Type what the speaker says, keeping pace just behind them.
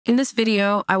In this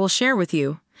video, I will share with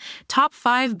you Top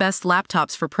 5 Best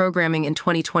Laptops for Programming in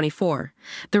 2024.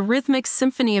 The rhythmic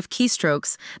symphony of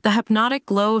keystrokes, the hypnotic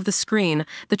glow of the screen,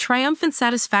 the triumphant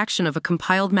satisfaction of a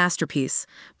compiled masterpiece.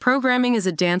 Programming is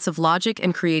a dance of logic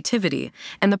and creativity,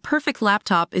 and the perfect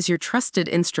laptop is your trusted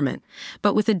instrument.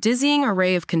 But with a dizzying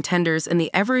array of contenders in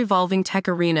the ever-evolving tech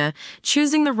arena,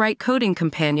 choosing the right coding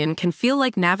companion can feel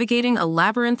like navigating a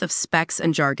labyrinth of specs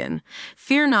and jargon.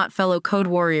 Fear not, fellow code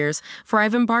warriors, for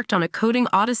I've embarked on a coding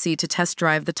odyssey to test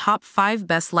drive the top 5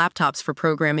 best laptops for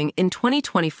programming in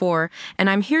 2024, and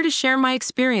I'm here to share my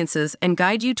experiences and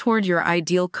guide you toward your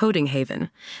ideal coding haven.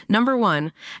 Number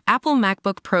 1. Apple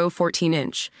MacBook Pro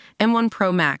 14-inch, M1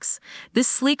 Pro Max. This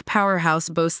sleek powerhouse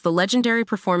boasts the legendary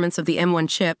performance of the M1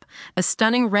 chip, a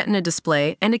stunning Retina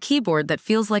display, and a keyboard that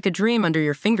feels like a dream under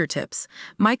your fingertips.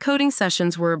 My coding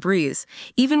sessions were a breeze,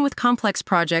 even with complex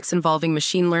projects involving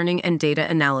machine learning and data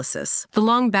analysis. The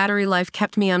long battery life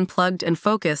kept me unplugged and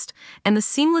focused, and the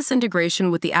seamless integration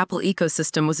with the Apple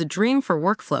ecosystem was a dream for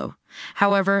workflow.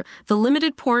 However, the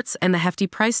limited ports and the hefty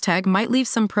price tag might leave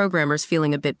some programmers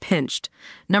feeling a bit pinched.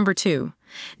 Number 2.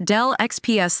 Dell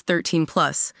XPS 13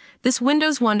 Plus. This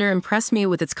Windows wonder impressed me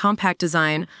with its compact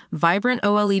design, vibrant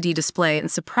OLED display, and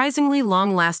surprisingly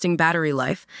long-lasting battery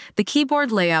life. The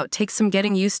keyboard layout takes some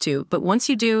getting used to, but once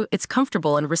you do, it's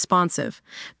comfortable and responsive.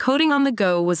 Coding on the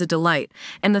go was a delight,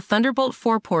 and the Thunderbolt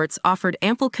 4 ports offered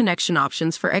ample connection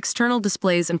options for external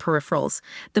displays and peripherals.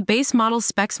 The base model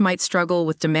specs might struggle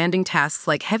with demanding tasks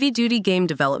like heavy-duty game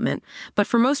development, but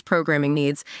for most programming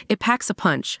needs, it packs a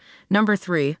punch. Number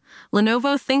 3. Lenovo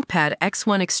ThinkPad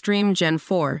X1 Extreme Gen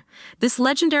 4. This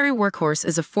legendary workhorse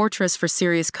is a fortress for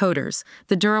serious coders.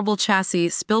 The durable chassis,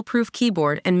 spill-proof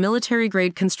keyboard, and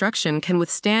military-grade construction can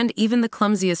withstand even the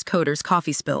clumsiest coder's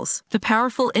coffee spills. The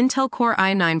powerful Intel Core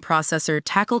i9 processor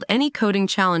tackled any coding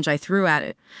challenge I threw at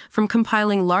it, from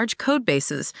compiling large code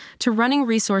bases to running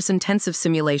resource-intensive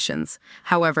simulations.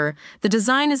 However, the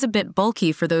design is a bit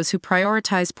bulky for those who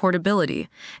prioritize portability,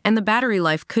 and the battery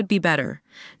life could be better.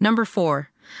 Number 4.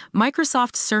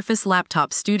 Microsoft Surface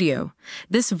Laptop Studio.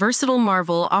 This versatile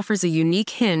marvel offers a unique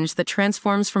hinge that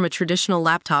transforms from a traditional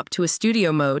laptop to a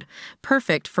studio mode,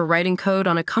 perfect for writing code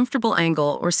on a comfortable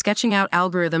angle or sketching out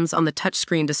algorithms on the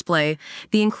touchscreen display.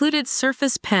 The included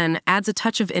Surface Pen adds a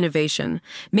touch of innovation,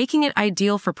 making it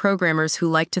ideal for programmers who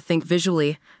like to think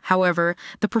visually. However,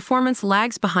 the performance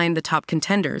lags behind the top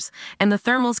contenders, and the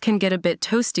thermals can get a bit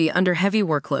toasty under heavy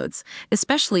workloads,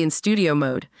 especially in studio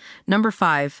mode. Number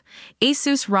 5.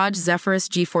 Asus ROG Zephyrus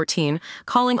G14,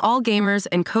 calling all gamers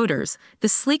and coders. The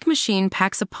sleek machine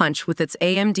packs a punch with its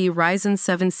AMD Ryzen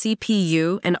 7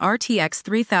 CPU and RTX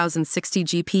 3060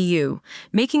 GPU,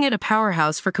 making it a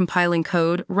powerhouse for compiling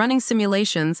code, running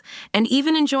simulations, and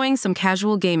even enjoying some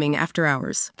casual gaming after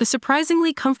hours. The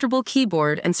surprisingly comfortable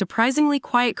keyboard and surprisingly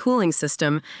quiet cooling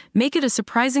system make it a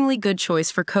surprisingly good choice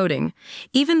for coding.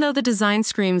 Even though the design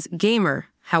screams gamer,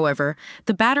 however,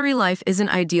 the battery life isn't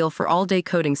ideal for all-day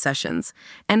coding sessions,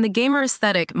 and the gamer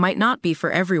aesthetic might not be for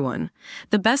everyone.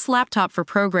 The best laptop for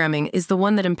programming is the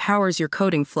one that empowers your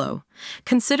coding flow.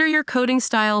 Consider your coding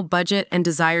style, budget, and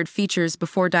desired features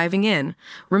before diving in.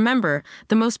 Remember,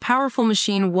 the most powerful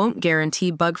machine won't guarantee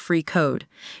bug-free code.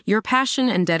 Your passion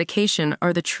and dedication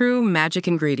are the true magic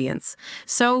ingredients.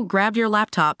 So grab your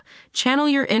laptop, channel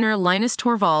your inner Linus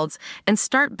Torvalds, and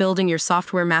start building your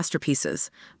software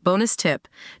masterpieces. Bonus tip: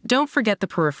 don't forget the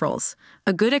peripherals.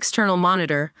 A good external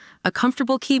monitor, a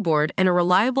comfortable keyboard, and a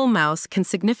reliable mouse can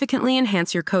significantly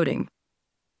enhance your coding.